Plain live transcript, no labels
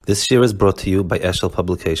This year is brought to you by Eshel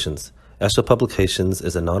Publications. Eshel Publications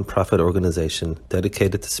is a non-profit organization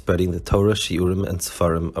dedicated to spreading the Torah, Shiurim, and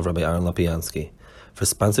Sefarim of Rabbi Aaron Lapiansky. For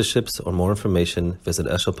sponsorships or more information, visit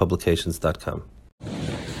eshelpublications.com.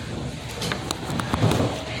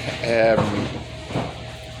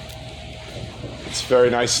 It's very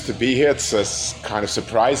nice to be here. It's kind of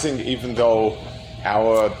surprising, even though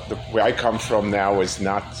where I come from now is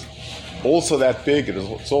not also that big.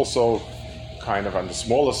 It's also kind of on the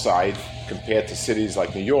smaller side compared to cities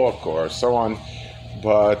like New York or so on.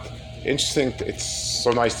 But interesting, it's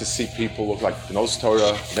so nice to see people look like knows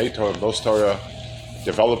Torah,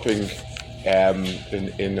 developing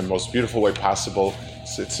in the most beautiful way possible.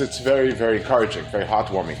 So it's very, very encouraging, very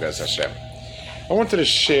heartwarming, Be'ez Hashem. I wanted to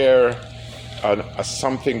share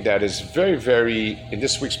something that is very, very, in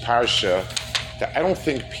this week's parasha, that I don't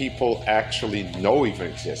think people actually know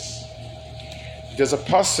even exists. There's a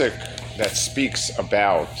pasuk that speaks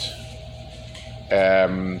about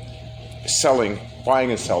buying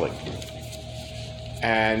and selling.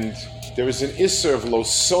 And there is an isser of lo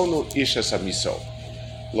sonu ishas hamiso.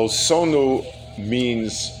 Lo sonu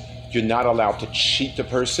means you're not allowed to cheat the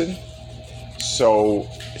person. So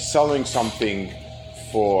selling something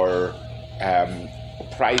for a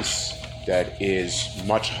price that is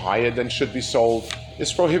much higher than should be sold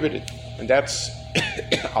is prohibited. And that's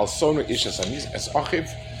al sonu ishas hamiso as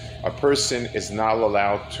achiv. A person is not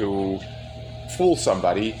allowed to fool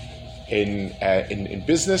somebody in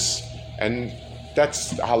business, and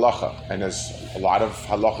that's the halacha. And there's a lot of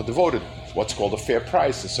halacha devoted, what's called a fair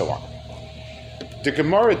price, and so on. The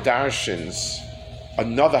Gemara darshans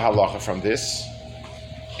another halacha from this,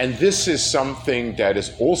 and this is something that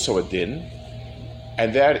is also a din,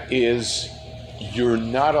 and that is you're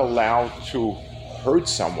not allowed to hurt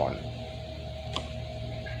someone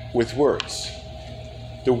with words.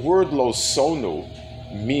 The word lo sonu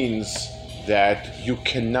means that you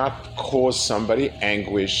cannot cause somebody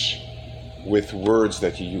anguish with words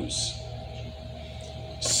that you use.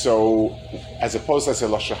 So, as opposed to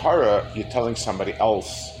lashon hara, you're telling somebody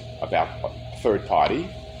else about a third party.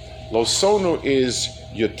 Lo sonu is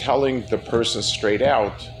you're telling the person straight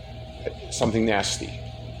out something nasty.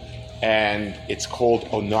 And it's called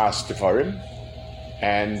onas devarim,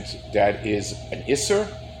 and that is an isser.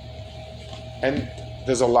 And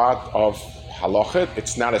there's a lot of halacha.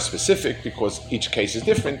 It's not as specific because each case is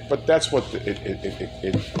different, but that's what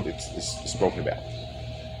it's spoken about.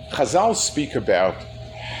 Chazal speak about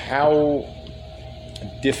how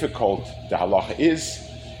difficult the halacha is.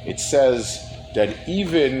 It says that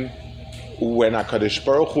even when HaKadosh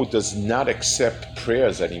Baruch Hu does not accept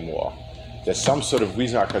prayers anymore, there's some sort of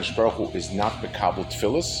reason HaKadosh Baruch Hu is not mekabel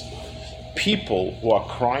tefillos, people who are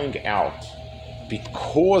crying out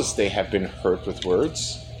because they have been hurt with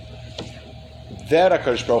words, that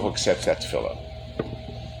HaKadosh Baruch Hu accepts that tefillah.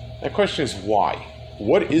 The question is why?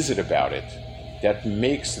 What is it about it that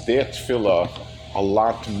makes their tefillah a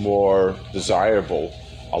lot more desirable,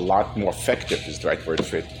 a lot more effective is the right word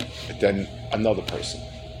for it, than another person?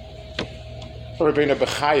 Rabbeinu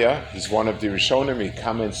Bechaya, he's one of the Rishonim, he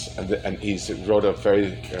comments and he wrote a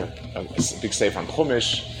very big sefer on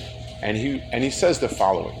Chumash, and he says the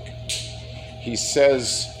following. He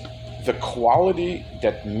says the quality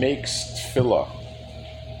that makes tefillah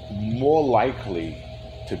more likely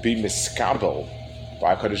to be miskabel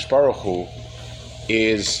by HaKadosh Baruch Hu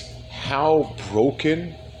is how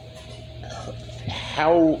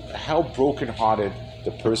broken-hearted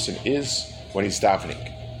the person is when he's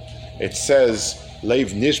davening. It says,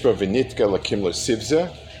 Leiv nishba v'nitka lakim lo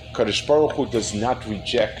sivza. HaKadosh Baruch Hu does not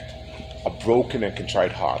reject a broken and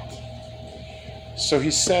contrite heart. So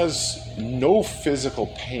he says, no physical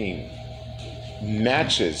pain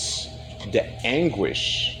matches the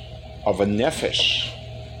anguish of a nefesh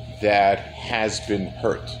that has been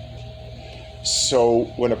hurt.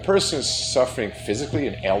 So when a person is suffering physically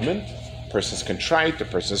an ailment, the person is contrite, the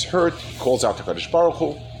person is hurt, he calls out to HaKadosh Baruch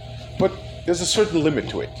Hu, but there's a certain limit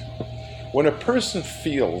to it. When a person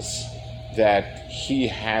feels that he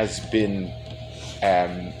has been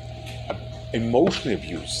emotionally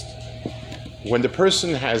abused, when the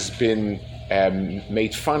person has been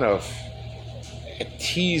made fun of,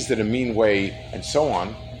 teased in a mean way, and so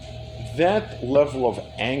on, that level of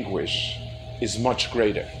anguish is much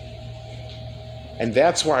greater. And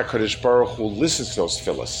that's why HaKadosh Baruch Hu listens to those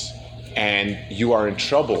tefillos, and you are in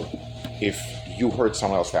trouble if you hurt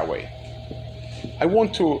someone else that way. I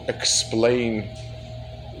want to explain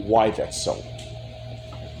why that's so.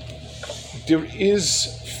 There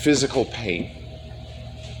is physical pain,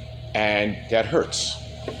 and that hurts.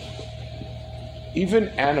 Even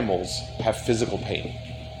animals have physical pain.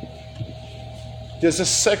 There's a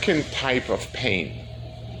second type of pain,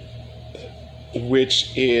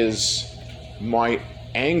 which is my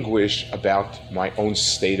anguish about my own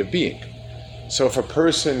state of being. So if a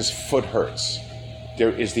person's foot hurts,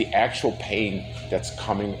 there is the actual pain that's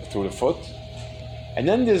coming through the foot. And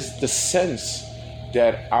then there's the sense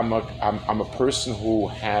that I'm a person who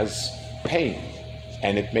has pain,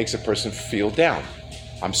 and it makes a person feel down.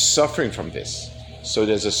 I'm suffering from this. So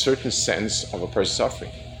there's a certain sense of a person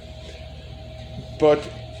suffering. But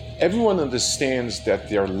everyone understands that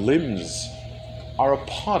their limbs are a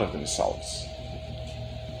part of themselves.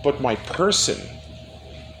 But my person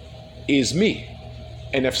is me.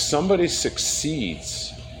 And if somebody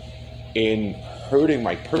succeeds in hurting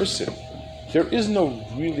my person, there is no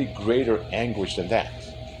really greater anguish than that.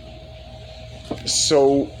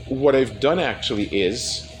 So what I've done actually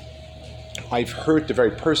is I've hurt the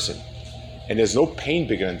very person. And there's no pain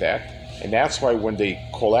bigger than that. And that's why when they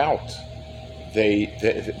call out, their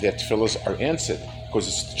tefillahs are answered, because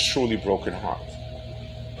it's a truly broken heart.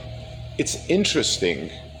 It's interesting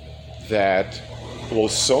that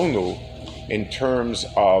Losonu, in terms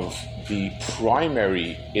of the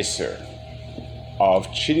primary isser of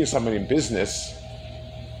cheating somebody in business,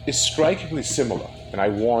 is strikingly similar. And I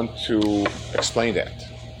want to explain that.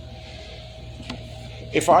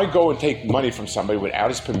 If I go and take money from somebody without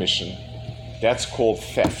his permission, that's called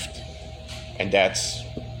theft. And that's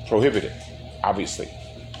prohibited, obviously.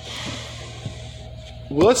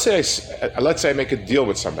 Well, let's say I make a deal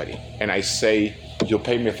with somebody and I say, you'll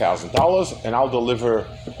pay me $1,000 and I'll deliver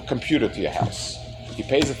a computer to your house. He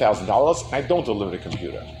pays $1,000 and I don't deliver the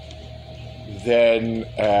computer. Then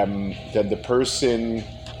the person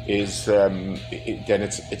is then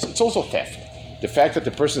it's also theft. The fact that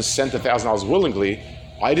the person sent $1,000 willingly,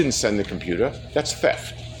 I didn't send the computer, that's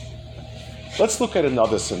theft. Let's look at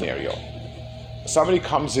another scenario. Somebody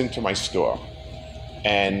comes into my store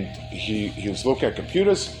and he was looking at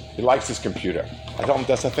computers, he likes his computer. I tell him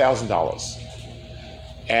that's $1,000.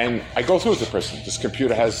 And I go through with the person. This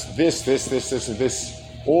computer has this, and this,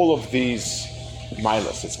 all of these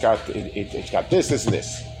milas. It's got this, and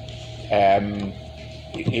this. And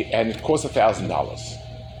it costs $1,000.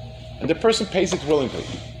 And the person pays it willingly.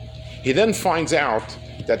 He then finds out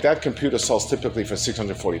that computer sells typically for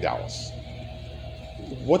 $640.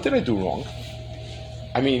 What did I do wrong?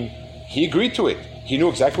 I mean, he agreed to it. He knew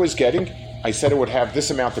exactly what he's getting. I said it would have this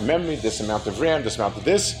amount of memory, this amount of RAM, this amount of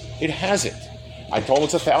this. It has it. I told him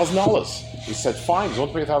it's $1,000. He said, fine, he's going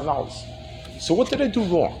to pay $1,000. So what did I do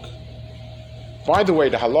wrong? By the way,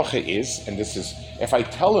 the halacha is, and this is, if I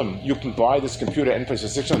tell him you can buy this computer any place for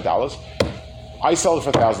 $600, I sell it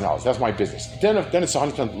for $1,000. That's my business. Then it's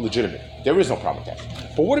 100% legitimate. There is no problem with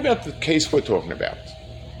that. But what about the case we're talking about?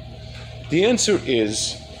 The answer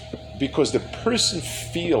is because the person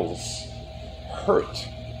feels hurt.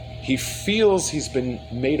 He feels he's been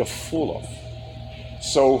made a fool of.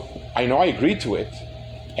 So I know I agreed to it,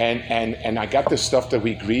 and I got the stuff that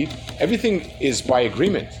we agreed. Everything is by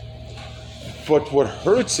agreement. But what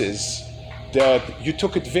hurts is that you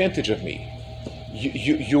took advantage of me.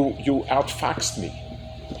 You outfoxed me.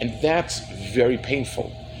 And that's very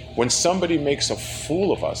painful. When somebody makes a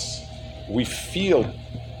fool of us, we feel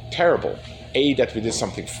terrible. A, that we did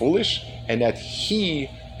something foolish, and that he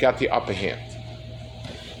got the upper hand.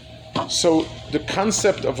 So the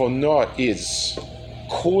concept of honor is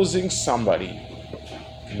causing somebody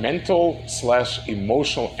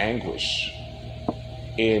mental/emotional anguish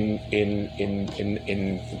in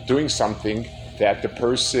doing something that the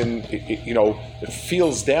person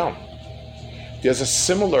feels down. There's a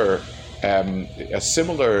similar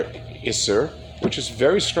isser, which is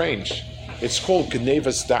very strange. It's called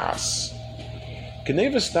Gnevas Das.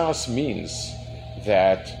 Gnevas Das means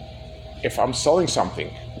that if I'm selling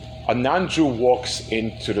something, a non-Jew walks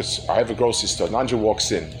into this, I have a grocery store, a non-Jew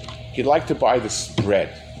walks in, he'd like to buy this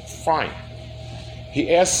bread. Fine.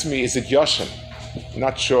 He asks me, is it Yoshin?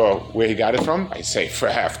 Not sure where he got it from. I say,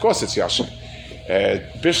 of course it's Yoshin.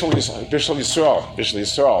 Bishul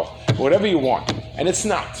Yisrael, whatever you want. And it's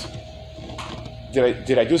not.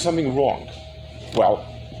 Did I do something wrong? Well,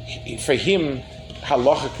 for him,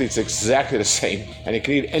 halachically it's exactly the same, and he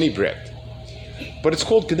can eat any bread. But it's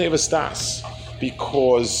called Gnevas Das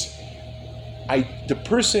because the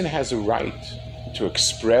person has a right to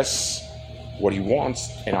express what he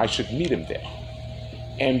wants, and I should meet him there.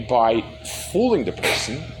 And by fooling the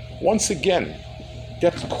person, once again,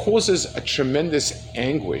 that causes a tremendous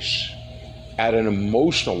anguish at an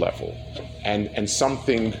emotional level, and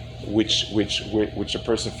something which a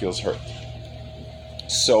person feels hurt.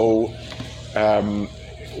 So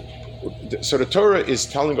the Torah is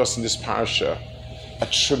telling us in this parasha a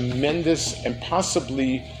tremendous and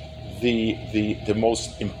possibly the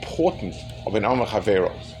most important of an Alma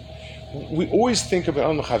Chavero. We always think of an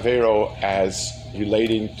Alma Chavero as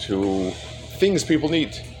relating to things people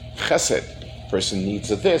need. Chesed. Person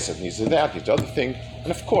needs of this, it needs of that, needs other thing. And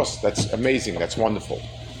of course, that's amazing, that's wonderful.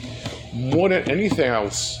 More than anything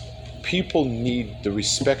else, people need the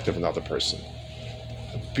respect of another person.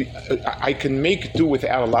 I can make do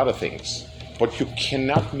without a lot of things, but you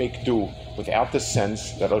cannot make do without the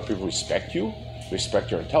sense that other people respect you, respect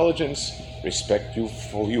your intelligence, respect you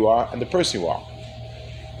for who you are and the person you are.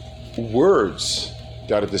 Words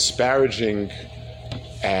that are disparaging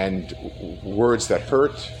and words that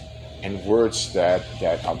hurt and words that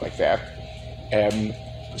are like that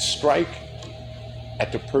strike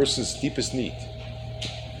at the person's deepest need.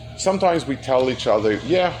 Sometimes we tell each other,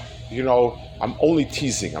 I'm only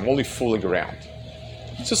teasing, I'm only fooling around.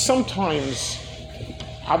 So sometimes,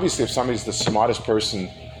 obviously if somebody's the smartest person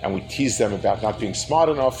and we tease them about not being smart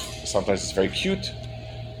enough, sometimes it's very cute.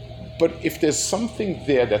 But if there's something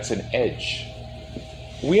there that's an edge,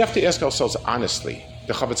 we have to ask ourselves honestly.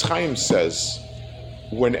 The Chavetz Chaim says,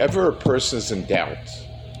 whenever a person is in doubt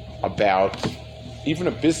about even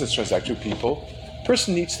a business transaction with people, a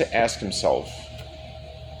person needs to ask himself,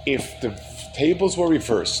 if the tables were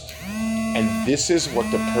reversed and this is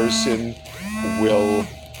what the person will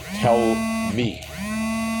tell me,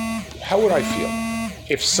 how would I feel?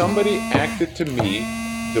 If somebody acted to me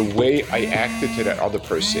the way I acted to that other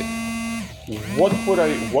person, what would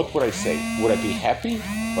I say? Would I be happy?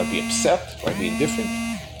 Would I be upset? Would I be indifferent?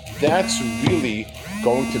 That's really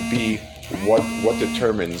going to be what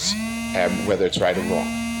determines whether it's right or wrong.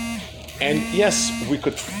 And yes, we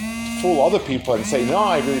could fool other people and say, no,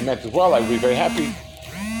 I really meant it well, I'd be very happy.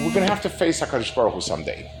 We're going to have to face HaKadosh Baruch Hu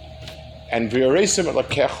someday. And V'yaresim et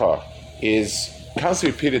lakecha is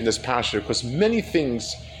constantly repeated in this passage because many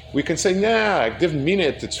things we can say, nah, I didn't mean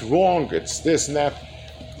it, it's wrong, it's this and that.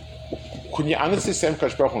 Could you honestly stand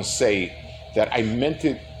HaKadosh Baruch Hu and say that I meant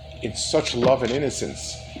it in such love and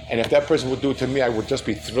innocence, and if that person would do it to me, I would just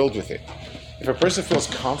be thrilled with it? If a person feels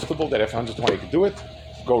comfortable that if 120 can do it,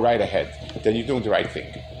 go right ahead. Then you're doing the right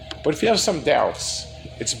thing. But if you have some doubts,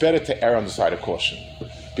 it's better to err on the side of caution,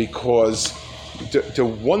 because the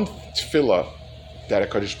one tefillah that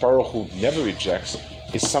HaKadosh Baruch Hu never rejects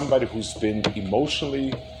is somebody who's been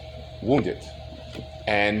emotionally wounded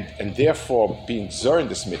and therefore being zer in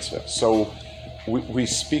this mitzvah. So we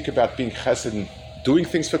speak about being chesed and doing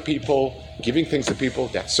things for people, giving things to people.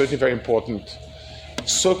 That's certainly very important.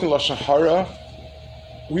 Certain lashon hara,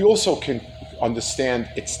 we also can understand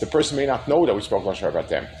it's the person may not know that we spoke lashon hara about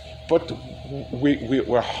them, but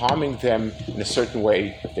we're harming them in a certain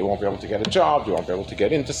way. They won't be able to get a job, they won't be able to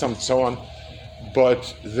get into something, so on.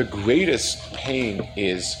 But the greatest pain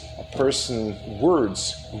is a person's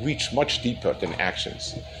words reach much deeper than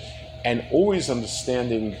actions. And always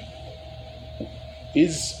understanding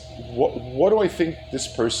is what do I think this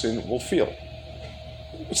person will feel?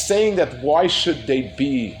 Saying that why should they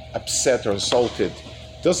be upset or insulted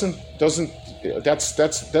doesn't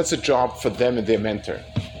that's a job for them and their mentor.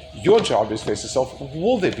 Your job is to ask yourself,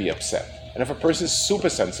 will they be upset? And if a person is super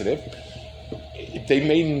sensitive, they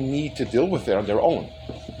may need to deal with it on their own.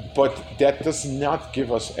 But that does not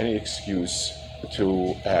give us any excuse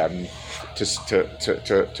to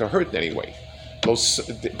hurt in any way. The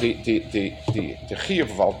chiyuv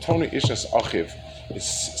of altonu ishas achiv is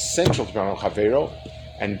central to B'nai Chavero,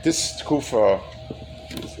 and this tkufa,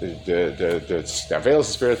 the Avelos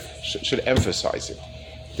spirit should emphasize it.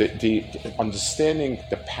 The understanding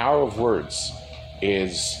the power of words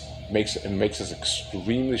should make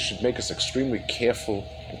us extremely careful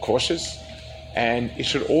and cautious, and it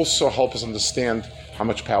should also help us understand how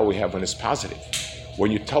much power we have when it's positive. When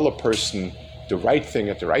you tell a person the right thing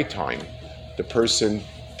at the right time, the person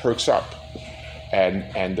perks up,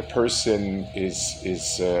 and the person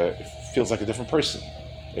feels like a different person.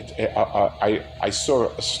 I saw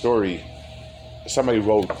a story somebody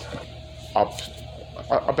wrote up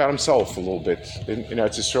about himself a little bit in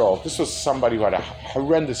Eretz Yisrael. This was somebody who had a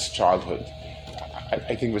horrendous childhood.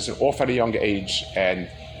 I think it was an orphan at a young age, and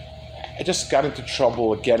I just got into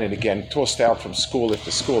trouble again and again, tossed out from school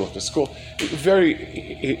after school after school.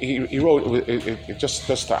 He wrote it just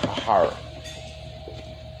a horror.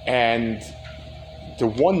 And the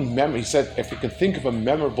one he said, if you can think of a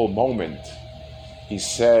memorable moment, he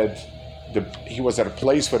said he was at a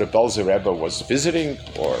place where the Belzer Rebbe was visiting,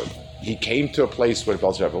 or he came to a place where the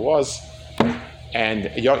Belzer Rebbe was, and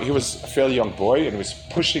he was a fairly young boy, and he was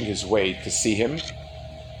pushing his way to see him,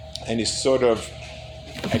 and he sort of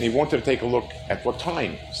and he wanted to take a look at what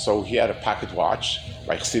time. So he had a pocket watch.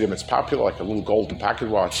 Like Chassidim, it's popular, like a little golden pocket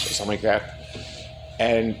watch or something like that.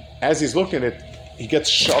 And as he's looking at it, he gets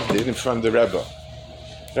shoved in front of the Rebbe.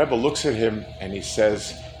 The Rebbe looks at him and he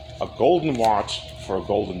says, "A golden watch for a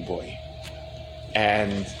golden boy."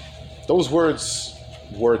 And those words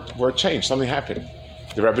were changed. Something happened.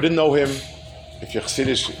 The Rebbe didn't know him. If you're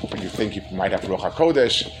Chassidish, you think you might have Ruach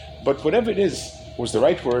HaKodesh. But whatever it is, was the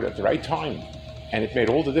right word at the right time. And it made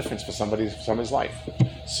all the difference for somebody's life.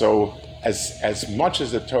 So as much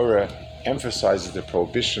as the Torah emphasizes the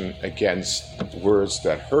prohibition against words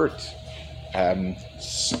that hurt,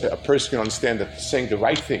 a person can understand that saying the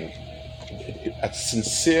right thing, a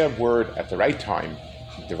sincere word at the right time,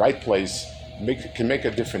 the right place, can make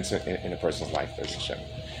a difference in a person's life.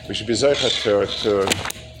 We should be zeicher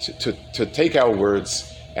to take our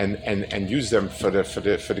words and use them for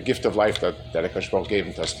the gift of life that HaKadosh Baruch Hu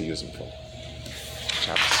gave us to use them for.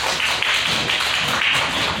 Shabbos.